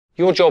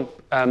Your job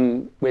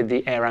with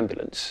the air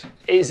ambulance,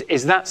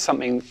 is that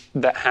something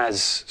that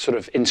has sort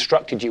of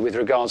instructed you with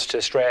regards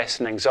to stress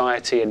and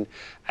anxiety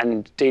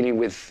and dealing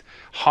with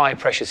high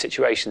pressure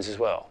situations as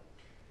well?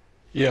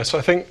 Yeah, so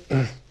I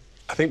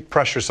think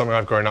pressure is something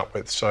I've grown up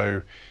with.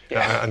 So,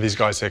 and these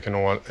guys here can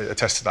all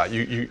attest to that.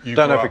 You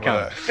don't know if it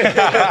can.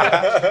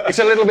 It's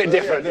a little bit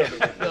different.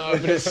 No,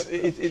 but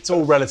it's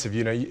all relative.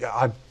 You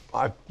know,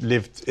 I've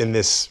lived in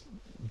this,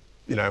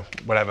 you know,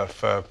 whatever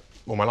for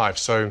all my life.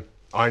 So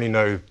I only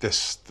know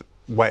this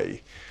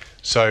way.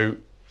 So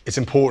it's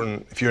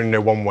important, if you only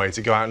know one way,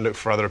 to go out and look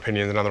for other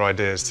opinions and other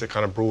ideas to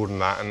kind of broaden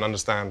that and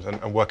understand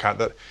and work out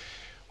that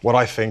what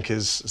I think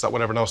is that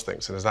what everyone else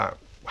thinks, and is that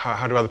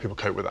how do other people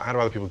cope with that? How do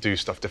other people do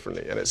stuff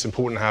differently? And it's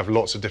important to have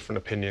lots of different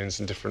opinions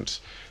and different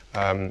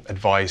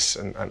advice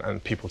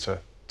and people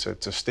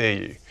to steer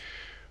you.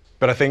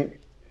 But I think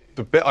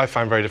the bit I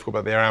found very difficult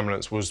about the air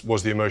ambulance was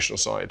the emotional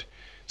side.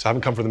 So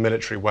having come from the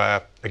military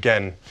where,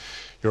 again,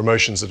 your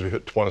emotions are to be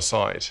put to one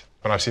side.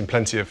 And I've seen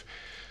plenty of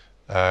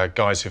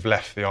guys who've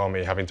left the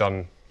army having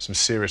done some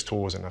serious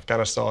tours in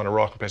Afghanistan,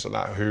 Iraq, and places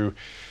like that, who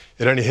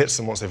it only hits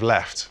them once they've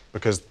left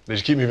because they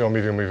just keep moving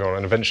on,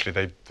 and eventually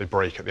they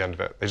break at the end of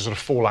it. They just sort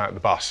of fall out of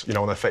the bus, you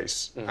know, on their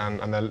face,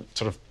 and their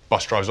sort of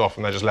bus drives off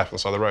and they're just left on the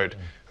side of the road,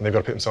 and they've got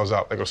to pick themselves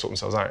up, they've got to sort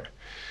themselves out.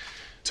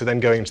 So then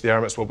going into the air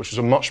ambulance world, which was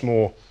a much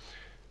more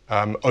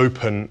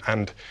open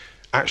and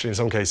actually in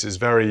some cases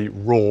very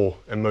raw,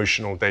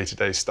 emotional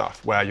day-to-day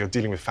stuff, where you're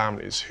dealing with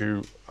families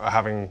who are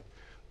having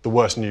the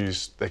worst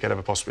news they could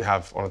ever possibly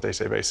have on a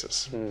day-to-day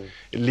basis.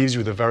 It leaves you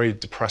with a very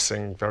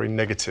depressing, very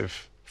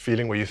negative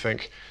feeling where you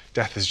think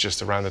death is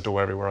just around the door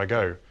everywhere I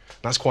go. And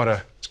that's quite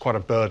a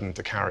burden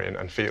to carry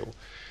and feel.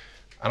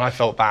 And I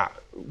felt that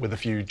with a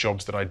few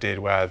jobs that I did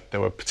where there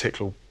were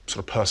particular sort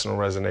of personal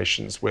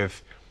resonations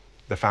with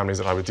the families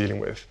that I was dealing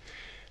with.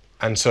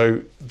 And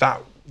so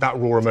that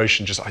raw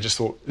emotion, I just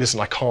thought, listen,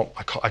 I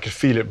could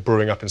feel it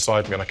brewing up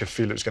inside me, and I could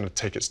feel it was going to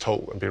take its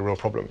toll and be a real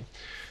problem.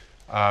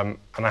 And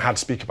I had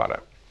to speak about it.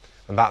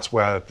 And that's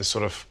where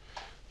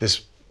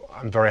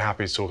I'm very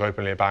happy to talk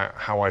openly about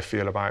how I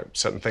feel about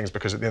certain things,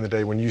 because at the end of the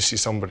day, when you see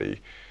somebody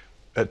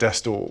at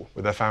death's door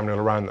with their family all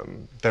around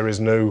them, it's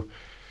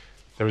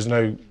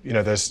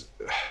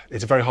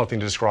a very hard thing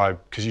to describe,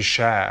 because you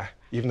share,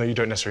 even though you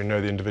don't necessarily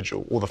know the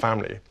individual or the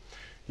family,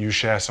 you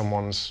share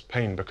someone's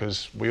pain,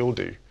 because we all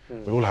do.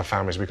 We all have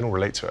families, we can all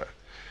relate to it.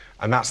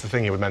 And that's the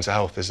thing here with mental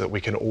health, is that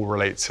we can all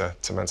relate to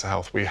mental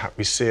health. We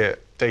see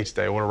it day to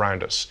day all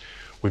around us.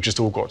 We've just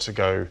all got to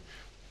go,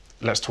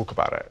 let's talk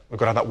about it. We've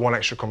got to have that one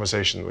extra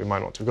conversation that we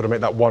might not do. We've got to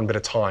make that one bit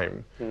of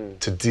time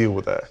to deal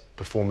with it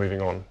before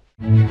moving on.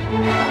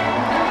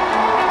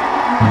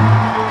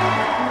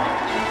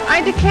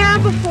 I declare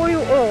before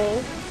you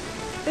all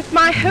that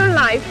my whole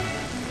life,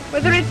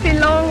 whether it be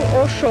long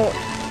or short,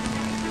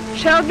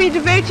 shall be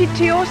devoted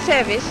to your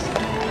service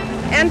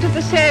and to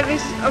the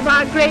service of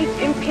our great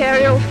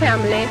imperial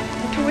family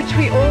to which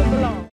we all belong.